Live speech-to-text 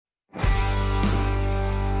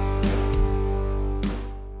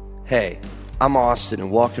Hey, I'm Austin,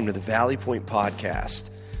 and welcome to the Valley Point Podcast.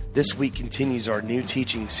 This week continues our new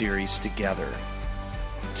teaching series, Together.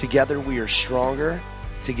 Together we are stronger.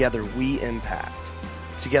 Together we impact.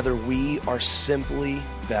 Together we are simply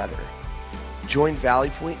better. Join Valley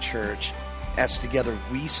Point Church as together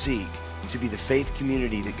we seek to be the faith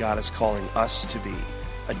community that God is calling us to be.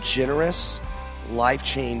 A generous,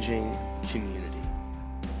 life-changing community.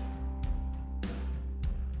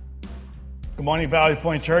 Good morning, Valley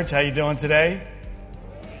Point Church. How you doing today?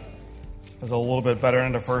 It was a little bit better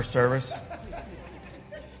than the first service.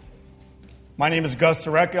 My name is Gus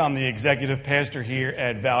Sareka. I'm the executive pastor here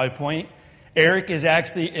at Valley Point. Eric is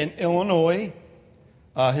actually in Illinois.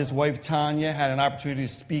 His wife, Tanya, had an opportunity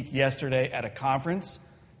to speak yesterday at a conference,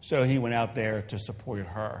 so he went out there to support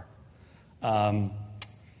her.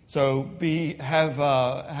 So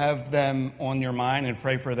have them on your mind and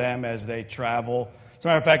pray for them as they travel. As a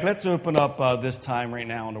matter of fact, let's open up this time right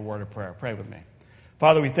now in a word of prayer. Pray with me.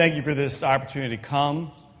 Father, we thank you for this opportunity to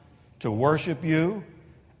come to worship you.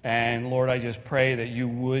 And Lord, I just pray that you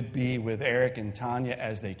would be with Eric and Tanya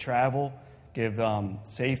as they travel. Give them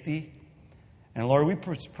safety. And Lord, we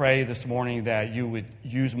pray this morning that you would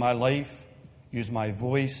use my life, use my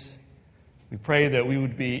voice. We pray that we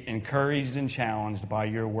would be encouraged and challenged by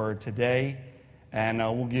your word today. And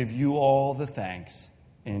we'll give you all the thanks.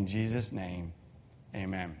 In Jesus' name.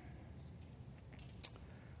 Amen.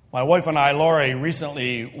 My wife and I, Laurie,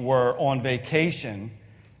 recently were on vacation,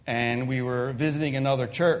 and we were visiting another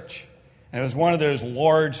church. And it was one of those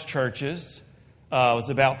large churches. It was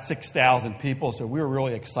about 6,000 people, so we were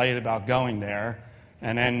really excited about going there.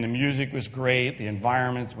 And then the music was great. The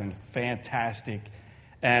environments went fantastic.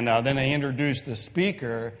 And then they introduced the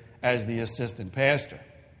speaker as the assistant pastor.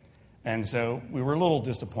 And so we were a little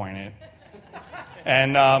disappointed.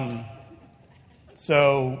 And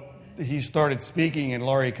so he started speaking, and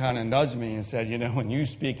Laurie kind of nudged me and said, you know, when you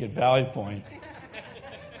speak at Valley Point,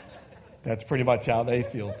 that's pretty much how they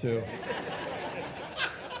feel too.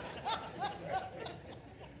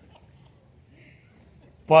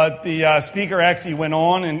 But the speaker actually went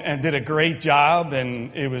on and did a great job,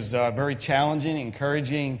 and it was very challenging,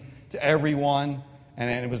 encouraging to everyone,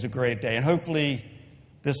 and it was a great day. And hopefully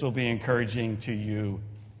this will be encouraging to you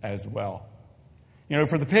as well. You know,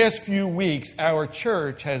 for the past few weeks, our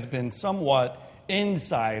church has been somewhat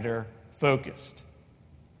insider-focused.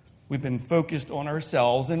 We've been focused on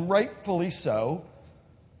ourselves, and rightfully so.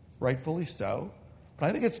 Rightfully so. But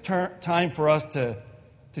I think it's time for us to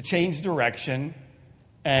change direction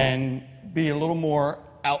and be a little more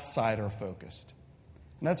outsider-focused.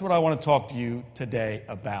 And that's what I want to talk to you today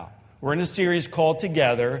about. We're in a series called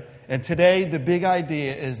Together, and today the big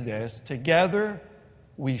idea is this: together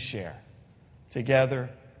we share. Together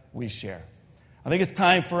we share. I think it's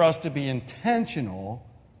time for us to be intentional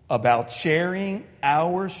about sharing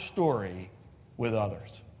our story with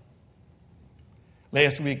others.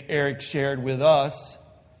 Last week, Eric shared with us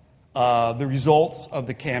the results of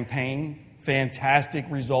the campaign. Fantastic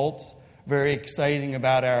results. Very exciting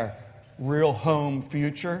about our real home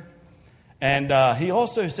future. And he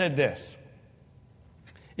also said this: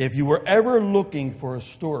 if you were ever looking for a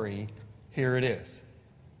story, here it is.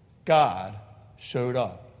 God showed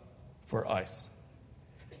up for us.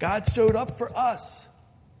 God showed up for us.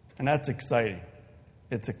 And that's exciting.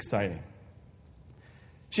 It's exciting.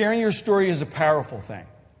 Sharing your story is a powerful thing.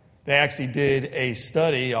 They actually did a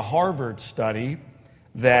study, a Harvard study,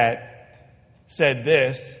 that said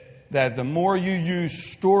this, that the more you use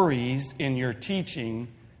stories in your teaching,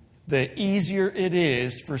 the easier it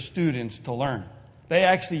is for students to learn. They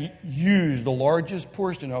actually use the largest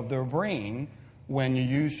portion of their brain when you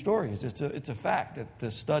use stories. It's a fact that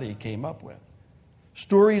this study came up with.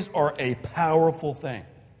 Stories are a powerful thing.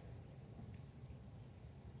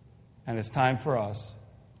 And it's time for us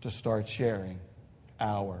to start sharing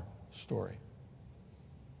our story.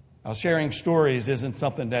 Now, sharing stories isn't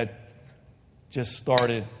something that just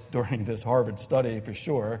started during this Harvard study, for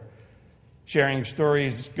sure. Sharing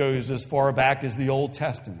stories goes as far back as the Old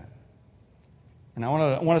Testament. And I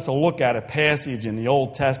want us to look at a passage in the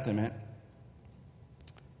Old Testament.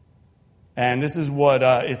 And this is what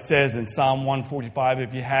it says in Psalm 145.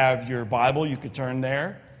 If you have your Bible, you could turn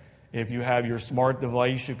there. If you have your smart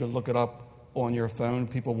device, you could look it up on your phone.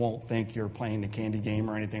 People won't think you're playing the candy game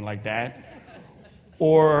or anything like that.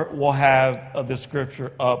 Or we'll have the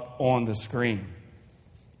scripture up on the screen.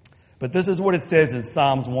 But this is what it says in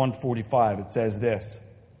Psalms 145. It says this: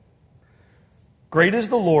 great is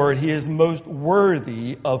the Lord, he is most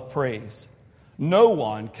worthy of praise. No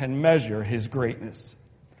one can measure his greatness.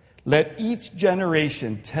 Let each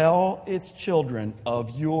generation tell its children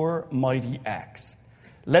of your mighty acts.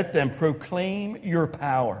 Let them proclaim your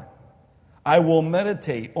power. I will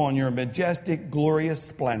meditate on your majestic, glorious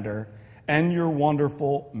splendor and your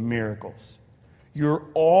wonderful miracles. Your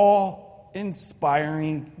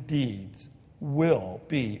awe-inspiring deeds will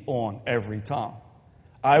be on every tongue.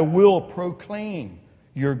 I will proclaim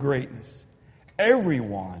your greatness.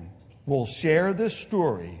 Everyone will share the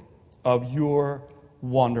story of your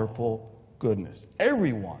wonderful goodness.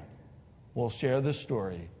 Everyone will share the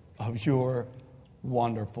story of your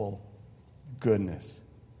wonderful goodness.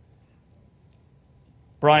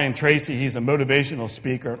 Brian Tracy, he's a motivational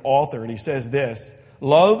speaker and author, and he says this: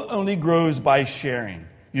 love only grows by sharing.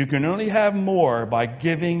 You can only have more by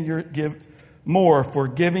giving yourself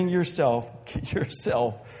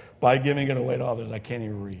by giving it away to others. I can't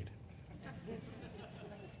even read.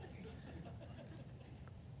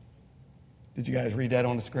 Did you guys read that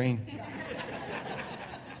on the screen?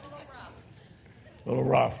 A little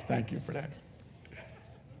rough. Thank you for that.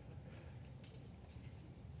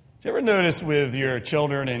 Do you ever notice with your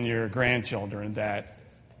children and your grandchildren that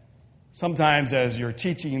sometimes as you're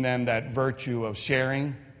teaching them that virtue of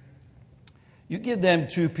sharing, you give them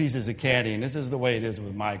 2 pieces of candy, and this is the way it is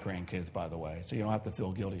with my grandkids, by the way, so you don't have to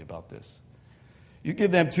feel guilty about this. You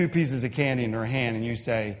give them 2 pieces of candy in their hand, and you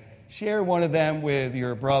say, share one of them with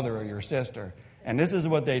your brother or your sister, and this is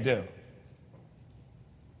what they do.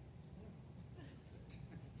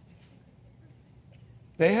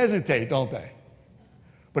 They hesitate, don't they?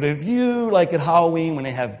 But if you, like at Halloween, when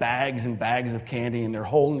they have bags and bags of candy and they're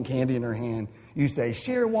holding candy in their hand, you say,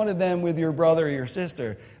 share one of them with your brother or your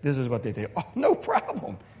sister, this is what they do. Oh, no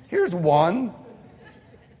problem. Here's one.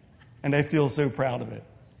 And they feel so proud of it.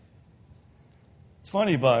 It's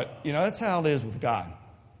funny, but, that's how it is with God.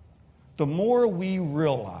 The more we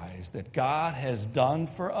realize that God has done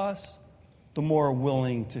for us, the more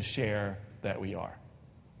willing to share that we are.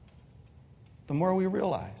 The more we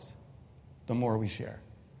realize, the more we share.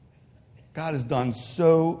 God has done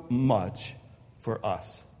so much for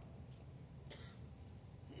us.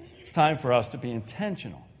 It's time for us to be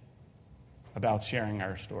intentional about sharing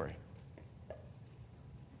our story.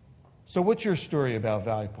 So what's your story about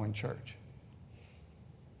Valley Point Church?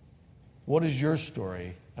 What is your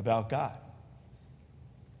story about God?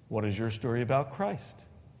 What is your story about Christ?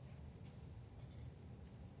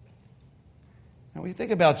 Now, when you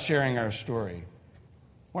think about sharing our story,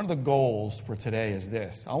 one of the goals for today is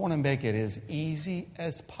this. I want to make it as easy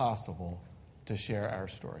as possible to share our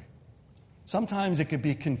story. Sometimes it could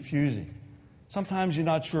be confusing. Sometimes you're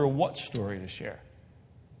not sure what story to share.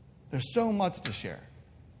 There's so much to share.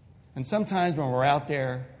 And sometimes when we're out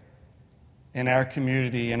there in our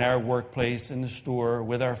community, in our workplace, in the store,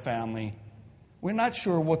 with our family, we're not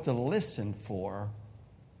sure what to listen for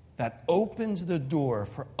that opens the door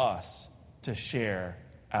for us to share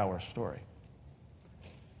our story.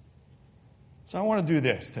 So I want to do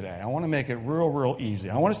this today. I want to make it real easy.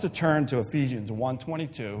 I want us to turn to Ephesians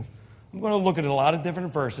 1:22. I'm going to look at a lot of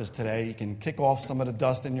different verses today. You can kick off some of the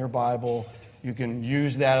dust in your Bible. You can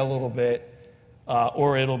use that a little bit,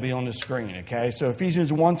 or it'll be on the screen, okay? So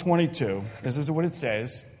Ephesians 1:22, this is what it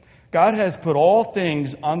says. God has put all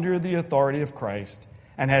things under the authority of Christ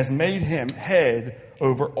and has made him head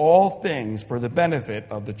over all things for the benefit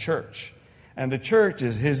of the church. And the church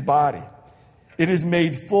is his body. It is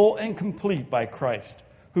made full and complete by Christ,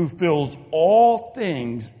 who fills all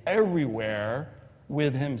things everywhere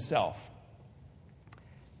with himself.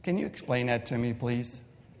 Can you explain that to me, please?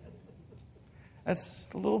 That's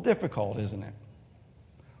a little difficult, isn't it?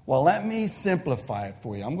 Well, let me simplify it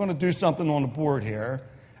for you. I'm going to do something on the board here,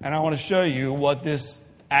 and I want to show you what this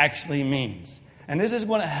actually means. And this is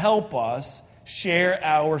going to help us share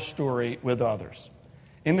our story with others.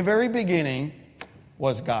 In the very beginning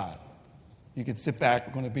was God. You can sit back.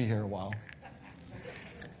 We're going to be here a while.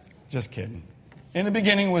 Just kidding. In the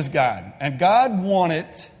beginning was God. And God wanted,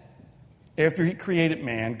 after he created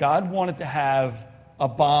man, God wanted to have a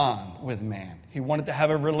bond with man. He wanted to have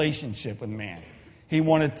a relationship with man. He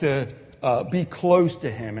wanted to be close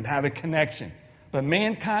to him and have a connection. But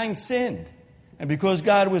mankind sinned. And because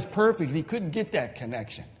God was perfect, he couldn't get that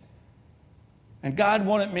connection. And God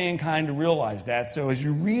wanted mankind to realize that. So as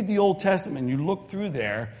you read the Old Testament, you look through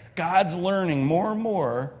there, God's learning more and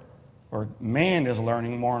more, or man is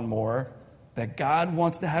learning more and more, that God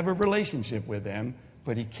wants to have a relationship with them,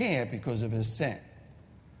 but he can't because of his sin.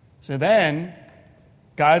 So then,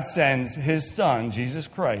 God sends his Son, Jesus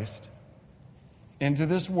Christ, into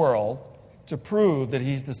this world to prove that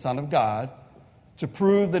he's the Son of God, to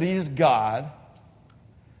prove that he is God.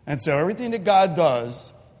 And so everything that God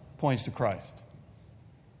does points to Christ.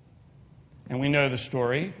 And we know the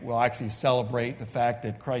story. We'll actually celebrate the fact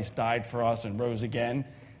that Christ died for us and rose again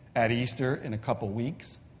at Easter in a couple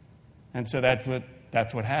weeks. And so that's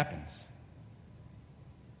what happens.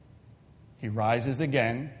 He rises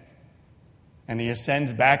again, and he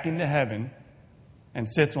ascends back into heaven and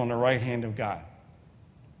sits on the right hand of God.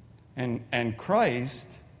 And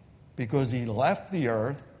Christ, because he left the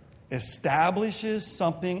earth, establishes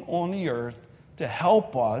something on the earth to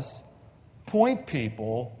help us point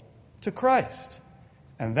people to Christ.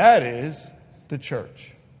 And that is the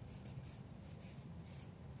church.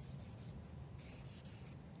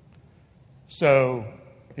 So,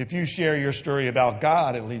 if you share your story about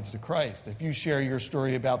God, it leads to Christ. If you share your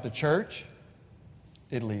story about the church,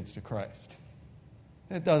 it leads to Christ.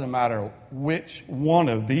 It doesn't matter which one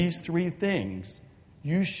of these three things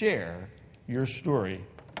you share your story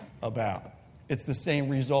about. It's the same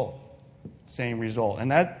result. Same result.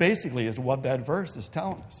 And that basically is what that verse is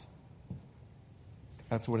telling us.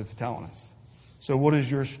 That's what it's telling us. So what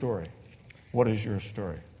is your story? What is your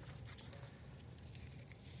story?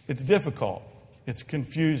 It's difficult. It's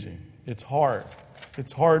confusing. It's hard.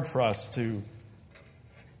 It's hard for us to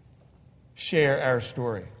share our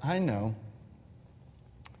story. I know.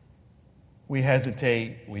 We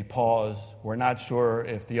hesitate. We pause. We're not sure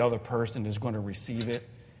if the other person is going to receive it.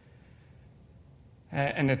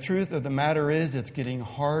 And the truth of the matter is, it's getting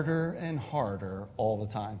harder and harder all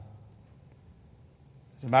the time.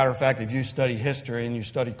 As a matter of fact, if you study history and you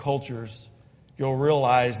study cultures, you'll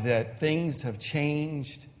realize that things have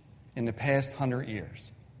changed in the past 100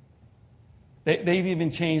 years. They've even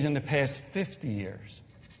changed in the past 50 years.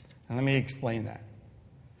 And let me explain that.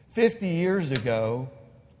 50 years ago,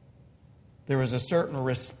 there was a certain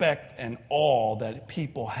respect and awe that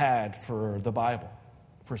people had for the Bible,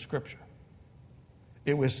 for Scripture.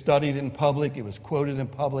 It was studied in public. It was quoted in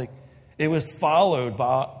public. It was followed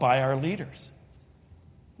by our leaders.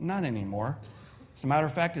 Not anymore. As a matter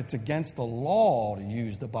of fact, it's against the law to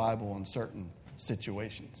use the Bible in certain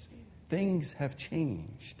situations. Things have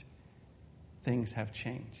changed. Things have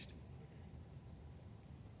changed.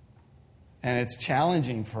 And it's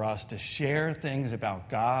challenging for us to share things about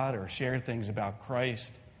God or share things about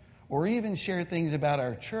Christ or even share things about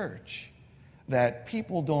our church that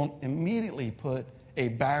people don't immediately put a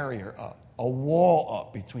barrier up, a wall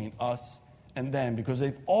up between us and them because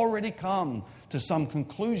they've already come to some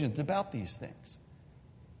conclusions about these things.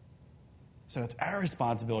 So it's our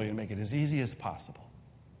responsibility to make it as easy as possible.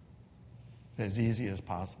 As easy as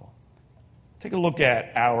possible. Take a look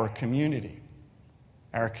at our community.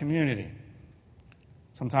 Our community.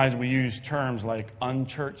 Sometimes we use terms like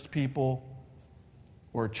unchurched people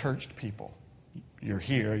or churched people. You're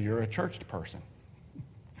here, you're a churched person.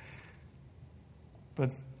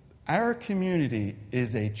 But our community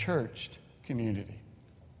is a churched community.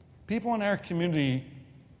 People in our community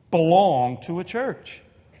belong to a church.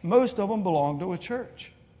 Most of them belong to a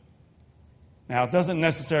church. Now, it doesn't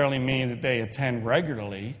necessarily mean that they attend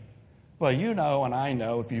regularly, but you know and I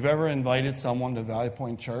know if you've ever invited someone to Valley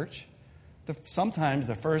Point Church, sometimes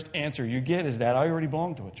the first answer you get is that I already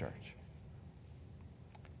belong to a church.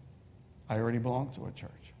 I already belong to a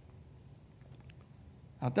church.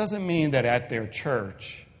 Now, it doesn't mean that at their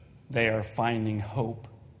church they are finding hope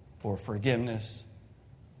or forgiveness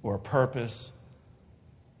or purpose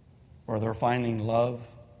or they're finding love.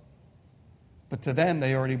 But to them,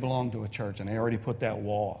 they already belong to a church and they already put that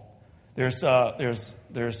wall. There's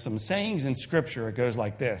some sayings in Scripture. It goes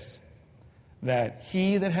like this, that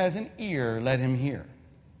he that has an ear, let him hear.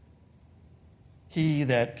 He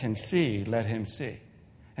that can see, let him see.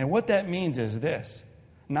 And what that means is this.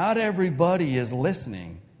 Not everybody is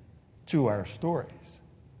listening to our stories.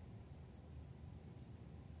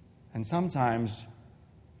 And sometimes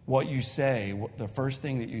what you say, the first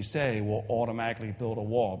thing that you say will automatically build a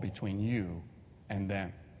wall between you and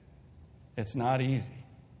them. It's not easy.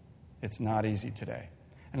 It's not easy today.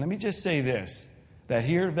 And let me just say this, that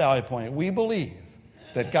here at Valley Point, we believe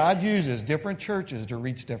that God uses different churches to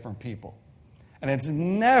reach different people. And it's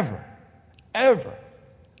never, ever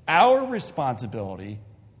our responsibility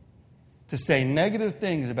to say negative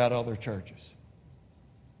things about other churches.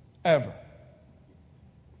 Ever.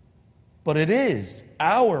 But it is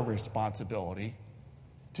our responsibility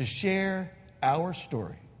to share our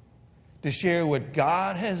story, to share what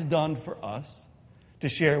God has done for us, to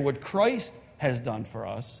share what Christ has done for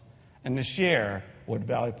us, and to share what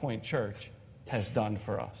Valley Point Church has done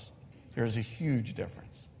for us. There's a huge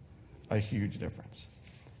difference. A huge difference.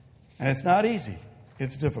 And it's not easy.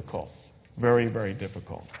 It's difficult. Very, very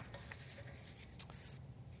difficult.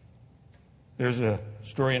 There's a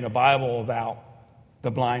story in the Bible about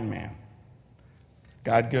the blind man.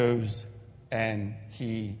 God goes and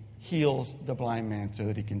he heals the blind man so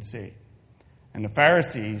that he can see. And the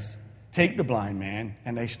Pharisees take the blind man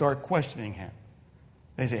and they start questioning him.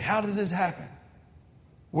 They say, how does this happen?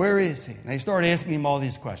 Where is he? And they start asking him all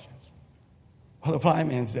these questions. Well, the blind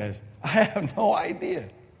man says, I have no idea.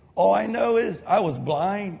 All I know is I was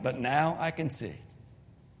blind, but now I can see.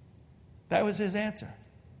 That was his answer.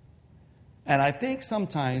 And I think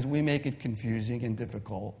sometimes we make it confusing and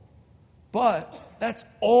difficult, but that's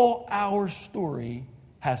all our story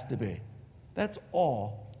has to be. That's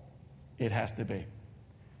all it has to be.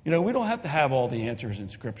 You know, we don't have to have all the answers in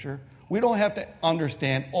Scripture. We don't have to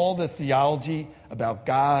understand all the theology about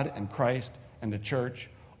God and Christ and the church.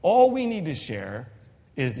 All we need to share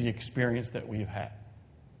is the experience that we've had.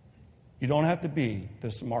 You don't have to be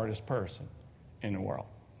the smartest person in the world.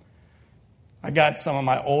 I got some of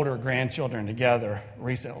my older grandchildren together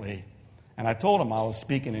recently, and I told them I was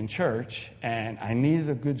speaking in church, and I needed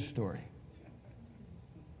a good story.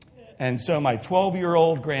 And so my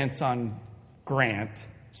 12-year-old grandson, Grant,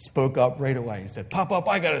 spoke up right away. He said, Pop,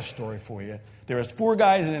 I got a story for you. There was 4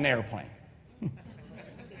 guys in an airplane.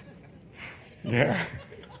 Yeah.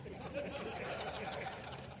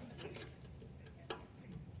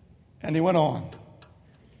 And he went on.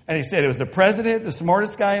 And he said it was the president, the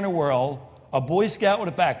smartest guy in the world, a Boy Scout with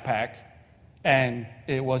a backpack, and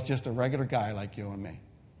it was just a regular guy like you and me.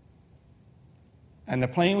 And the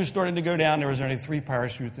plane was starting to go down. There was only 3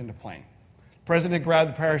 parachutes in the plane. The president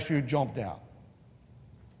grabbed the parachute, jumped out.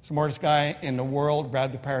 Smartest guy in the world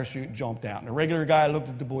grabbed the parachute, jumped out. And the regular guy looked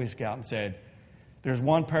at the Boy Scout and said, there's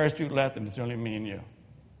 1 parachute left, and it's only me and you.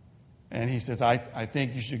 And he says, I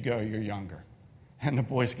think you should go. You're younger. And the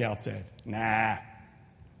Boy Scout said, nah.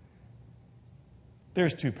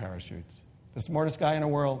 There's 2 parachutes. The smartest guy in the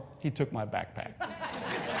world, he took my backpack.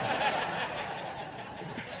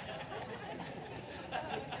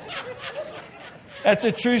 That's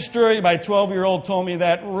a true story. My 12-year-old told me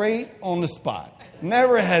that right on the spot.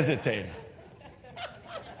 Never hesitated.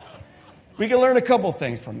 We can learn a couple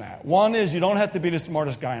things from that. One is you don't have to be the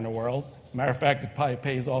smartest guy in the world. Matter of fact, it probably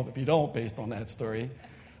pays off if you don't, based on that story.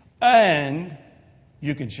 And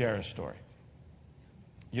you can share a story.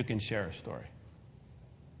 You can share a story.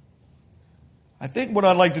 I think what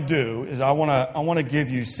I'd like to do is I want to give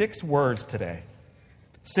you 6 words today.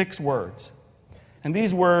 6 words. And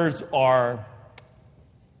these words are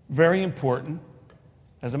very important.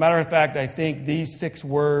 As a matter of fact, I think these 6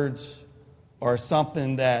 words are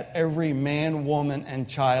something that every man, woman, and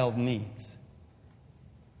child needs.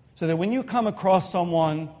 So that when you come across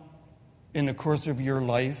someone in the course of your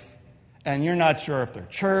life, and you're not sure if they're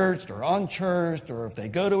churched or unchurched, or if they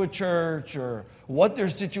go to a church, or what their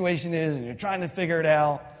situation is, and you're trying to figure it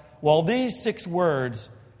out, well, these 6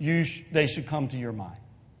 words, they should come to your mind.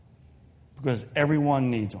 Because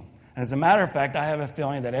everyone needs them. And as a matter of fact, I have a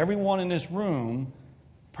feeling that everyone in this room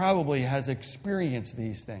probably has experienced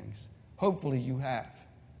these things. Hopefully you have.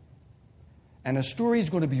 And the story is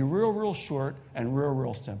going to be real short and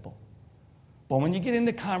real simple. But when you get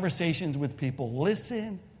into conversations with people,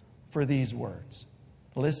 listen for these words.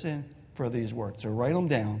 Listen for these words. So write them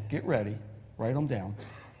down. Get ready. Write them down.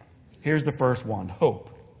 Here's the first one, hope.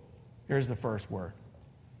 Here's the first word.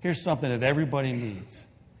 Here's something that everybody needs.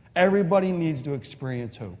 Everybody needs to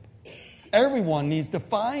experience hope. Everyone needs to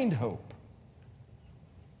find hope.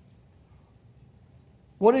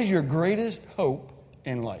 What is your greatest hope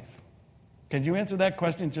in life? Can you answer that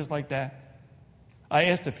question just like that? I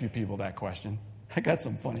asked a few people that question. I got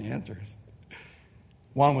some funny answers.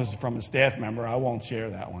 One was from a staff member. I won't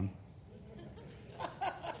share that one.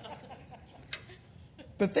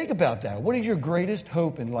 But think about that. What is your greatest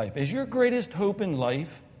hope in life? Is your greatest hope in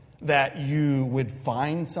life that you would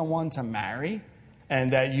find someone to marry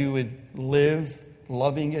and that you would live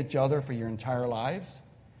loving each other for your entire lives?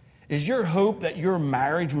 Is your hope that your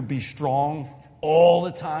marriage would be strong all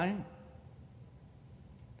the time?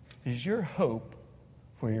 Is your hope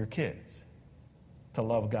for your kids to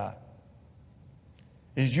love God?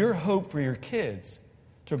 Is your hope for your kids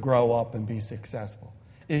to grow up and be successful?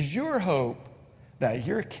 Is your hope that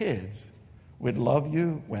your kids would love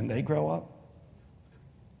you when they grow up?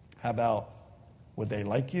 How about, would they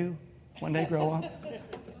like you when they grow up?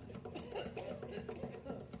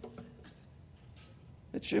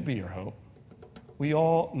 It should be your hope. We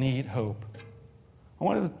all need hope. I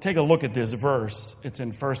wanted to take a look at this verse. It's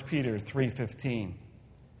in 1 Peter 3:15.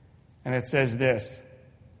 And it says this: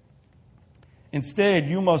 instead,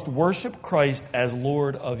 you must worship Christ as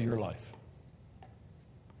Lord of your life.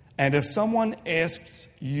 And if someone asks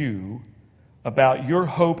you about your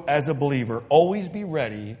hope as a believer, always be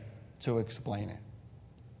ready to explain it.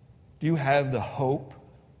 Do you have the hope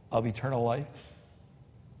of eternal life?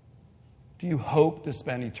 Do you hope to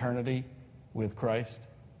spend eternity with Christ?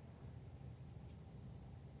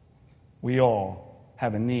 We all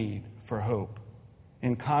have a need for hope.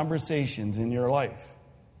 In conversations in your life,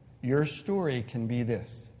 your story can be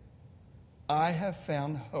this: I have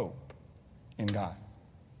found hope in God.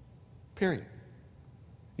 Period.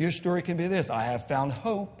 Your story can be this: I have found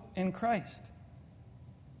hope in Christ.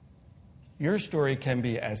 Your story can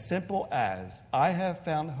be as simple as, I have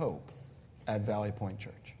found hope at Valley Point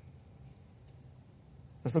Church.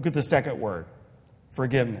 Let's look at the second word: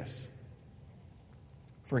 forgiveness.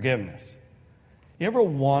 Forgiveness. You ever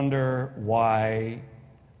wonder why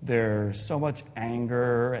there's so much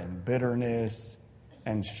anger and bitterness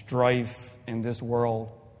and strife in this world?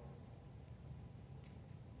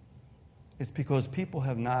 It's because people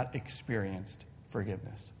have not experienced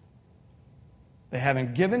forgiveness. They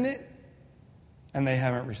haven't given it, and they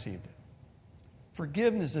haven't received it.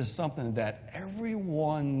 Forgiveness is something that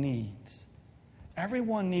everyone needs.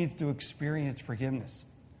 Everyone needs to experience forgiveness.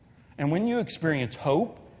 And when you experience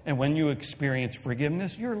hope, and when you experience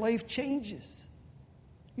forgiveness, your life changes.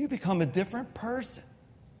 You become a different person.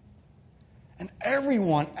 And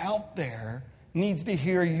everyone out there needs to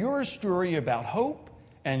hear your story about hope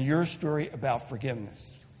and your story about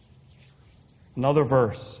forgiveness. Another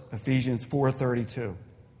verse, Ephesians 4:32.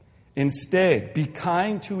 Instead, be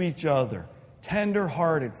kind to each other,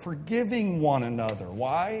 tender-hearted, forgiving one another.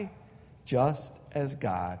 Why? Just as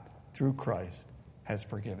God, through Christ, has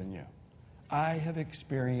forgiven you. I have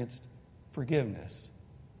experienced forgiveness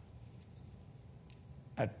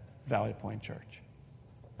at Valley Point Church.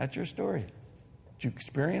 That's your story. Did you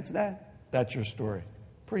experience that? That's your story.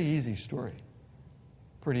 Pretty easy story.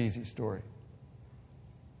 Pretty easy story.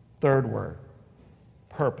 Third word: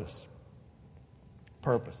 purpose.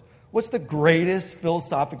 Purpose. What's the greatest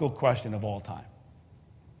philosophical question of all time?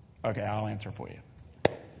 Okay, I'll answer for you.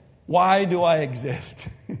 Why do I exist?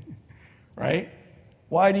 Right?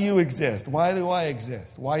 Why do you exist? Why do I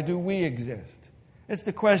exist? Why do we exist? It's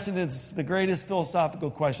the question, it's the greatest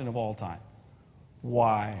philosophical question of all time.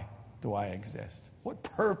 Why do I exist? What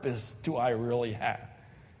purpose do I really have?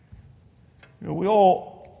 You know,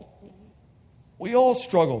 we all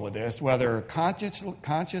struggle with this, whether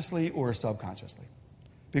consciously or subconsciously.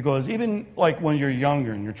 Because even like when you're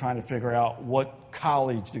younger and you're trying to figure out what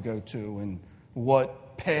college to go to and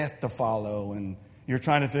what path to follow, and you're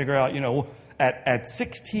trying to figure out, at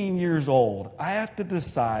 16 years old, I have to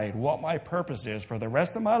decide what my purpose is for the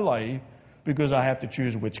rest of my life, because I have to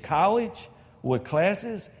choose which college, what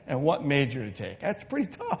classes, and what major to take. That's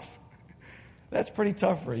pretty tough. That's pretty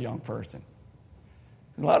tough for a young person.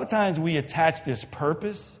 A lot of times we attach this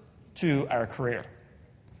purpose to our career.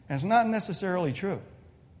 And it's not necessarily true.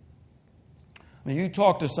 I mean, you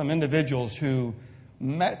talk to some individuals who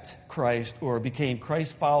met Christ or became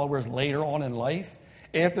Christ followers later on in life,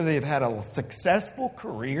 after they've had a successful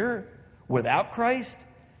career without Christ,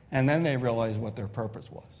 and then they realize what their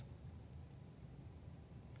purpose was.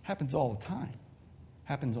 Happens all the time.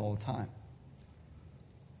 Happens all the time.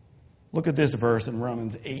 Look at this verse in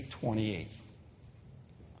Romans 8:28.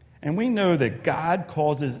 And we know that God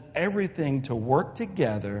causes everything to work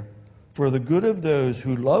together for the good of those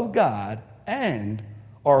who love God and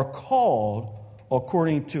are called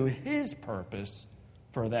according to His purpose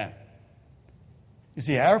for them. You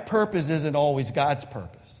see, our purpose isn't always God's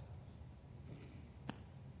purpose.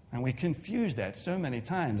 And we confuse that so many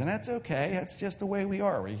times. And that's okay. That's just the way we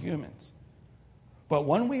are. We're humans. But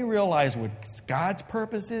when we realize what God's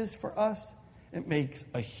purpose is for us, it makes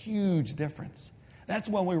a huge difference. That's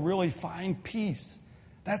when we really find peace.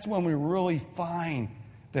 That's when we really find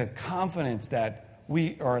the confidence that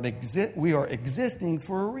we are existing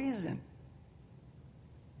for a reason.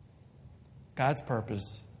 God's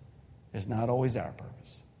purpose is not always our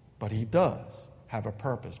purpose, but He does have a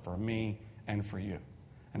purpose for me and for you.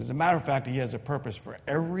 And as a matter of fact, He has a purpose for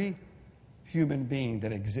every human being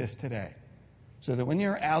that exists today. So that when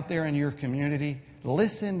you're out there in your community,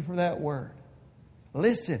 listen for that word.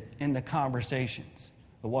 Listen in the conversations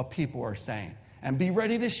of what people are saying. And be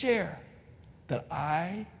ready to share that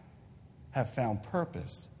I have found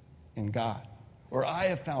purpose in God. Or I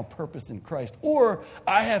have found purpose in Christ. Or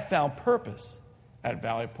I have found purpose at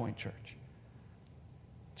Valley Point Church.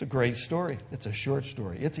 It's a great story. It's a short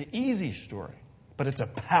story. It's an easy story. But it's a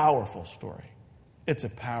powerful story. It's a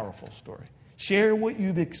powerful story. Share what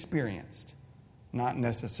you've experienced, not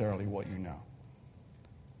necessarily what you know.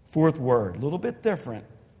 Fourth word, a little bit different.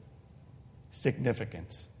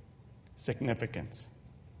 Significance. Significance.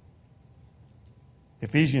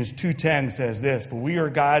 Ephesians 2:10 says this: for we are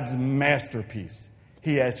God's masterpiece.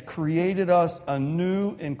 He has created us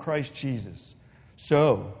anew in Christ Jesus,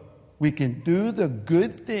 so we can do the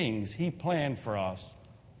good things he planned for us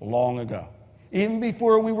long ago. Even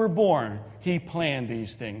before we were born, he planned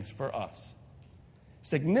these things for us.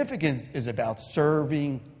 Significance is about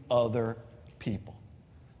serving other people.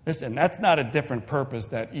 Listen, that's not a different purpose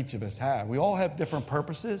that each of us have. We all have different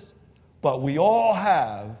purposes, but we all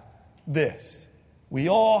have this. We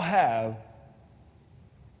all have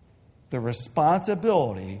the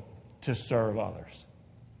responsibility to serve others.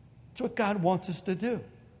 It's what God wants us to do.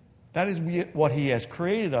 That is what he has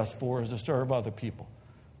created us for, is to serve other people,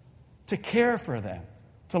 to care for them,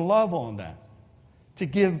 to love on them, to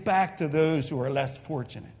give back to those who are less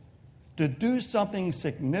fortunate. To do something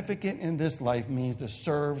significant in this life means to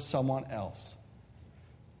serve someone else.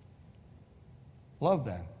 Love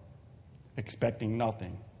them, expecting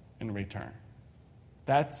nothing in return.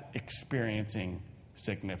 That's experiencing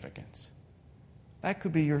significance. That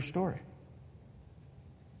could be your story.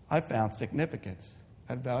 I found significance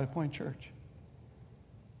at Valley Point Church.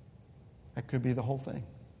 That could be the whole thing.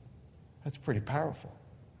 That's pretty powerful.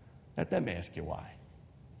 Let me ask you why.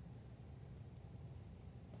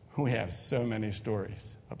 We have so many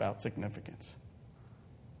stories about significance.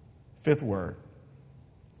 Fifth word,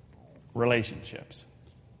 relationships.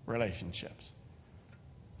 Relationships.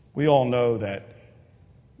 We all know that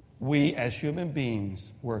we as human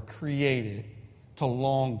beings were created to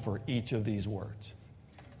long for each of these words.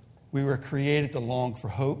 We were created to long for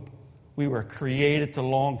hope. We were created to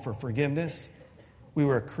long for forgiveness. We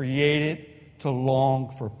were created to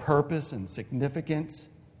long for purpose and significance.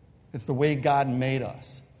 It's the way God made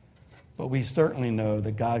us. But we certainly know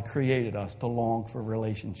that God created us to long for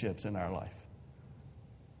relationships in our life.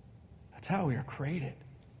 That's how we are created,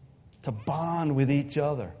 to bond with each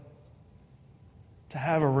other, to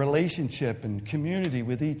have a relationship and community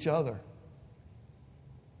with each other.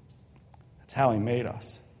 That's how he made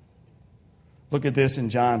us. Look at this in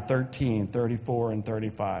John 13, 34 and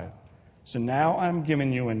 35. So now I'm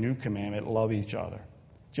giving you a new commandment, love each other,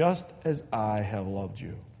 just as I have loved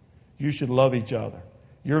you. You should love each other.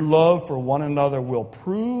 Your love for one another will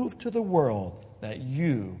prove to the world that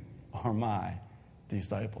you are my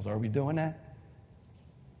disciples. Are we doing that?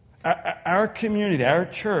 Our community, our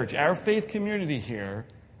church, our faith community here,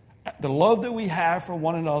 the love that we have for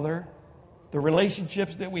one another, the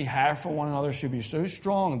relationships that we have for one another should be so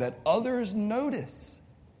strong that others notice.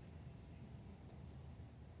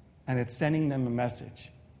 And it's sending them a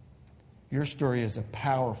message. Your story is a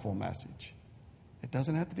powerful message. It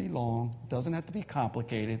doesn't have to be long. It doesn't have to be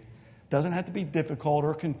complicated. It doesn't have to be difficult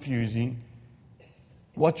or confusing.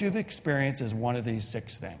 What you've experienced is one of these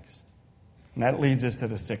 6 things. And that leads us to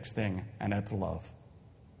the 6th thing, and that's love.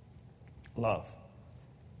 Love.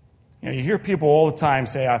 You hear people all the time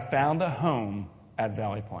say, I found a home at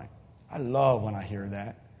Valley Point. I love when I hear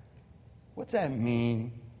that. What's that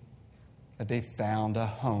mean, that they found a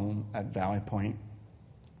home at Valley Point?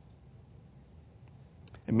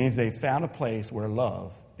 It means they found a place where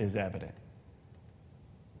love is evident.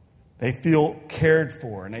 They feel cared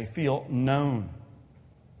for and they feel known.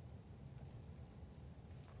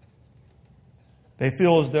 They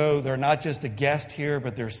feel as though they're not just a guest here,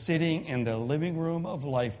 but they're sitting in the living room of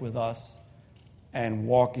life with us and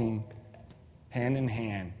walking hand in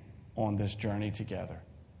hand on this journey together.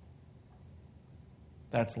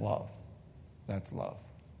 That's love. That's love.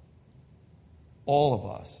 All of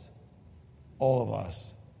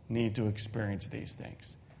us need to experience these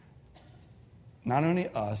things. Not only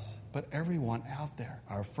us, but everyone out there.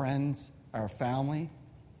 Our friends, our family,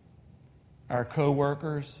 our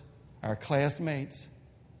co-workers, our classmates.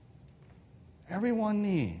 Everyone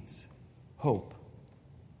needs hope.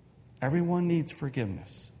 Everyone needs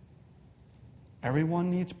forgiveness. Everyone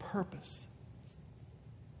needs purpose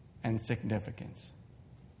and significance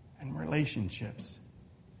and relationships.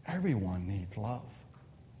 Everyone needs love.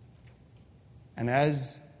 And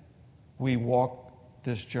as we walk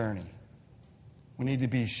this journey, we need to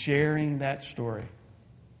be sharing that story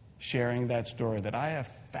that I have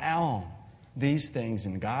found these things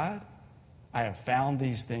in God, I have found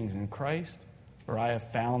these things in Christ, or I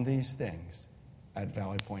have found these things at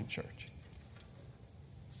Valley Point Church.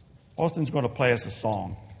 Austin's going to play us a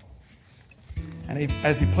song. And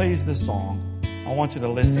as he plays this song, I want you to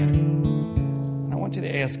listen. And I want you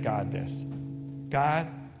to ask God this. God,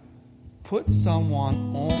 put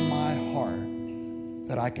someone on my heart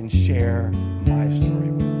that I can share my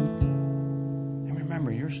story with. And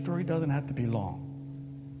remember, your story doesn't have to be long.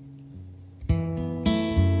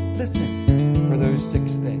 Listen for those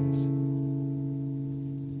 6 things.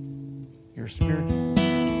 Your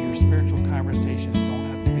spiritual conversations don't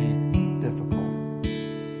have to be difficult.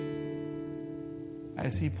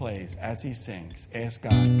 as he plays, as he sings, ask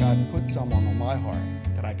God, God, put someone on my heart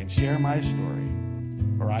that I can share my story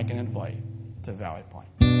or I can invite to Valley Point.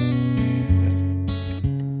 Listen.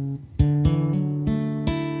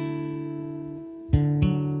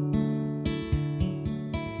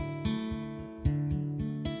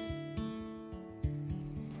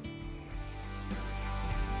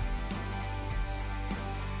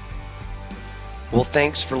 Well,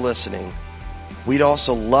 thanks for listening. We'd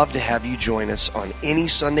also love to have you join us on any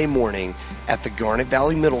Sunday morning at the Garnet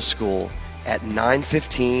Valley Middle School at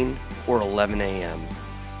 9:15 or 11 a.m.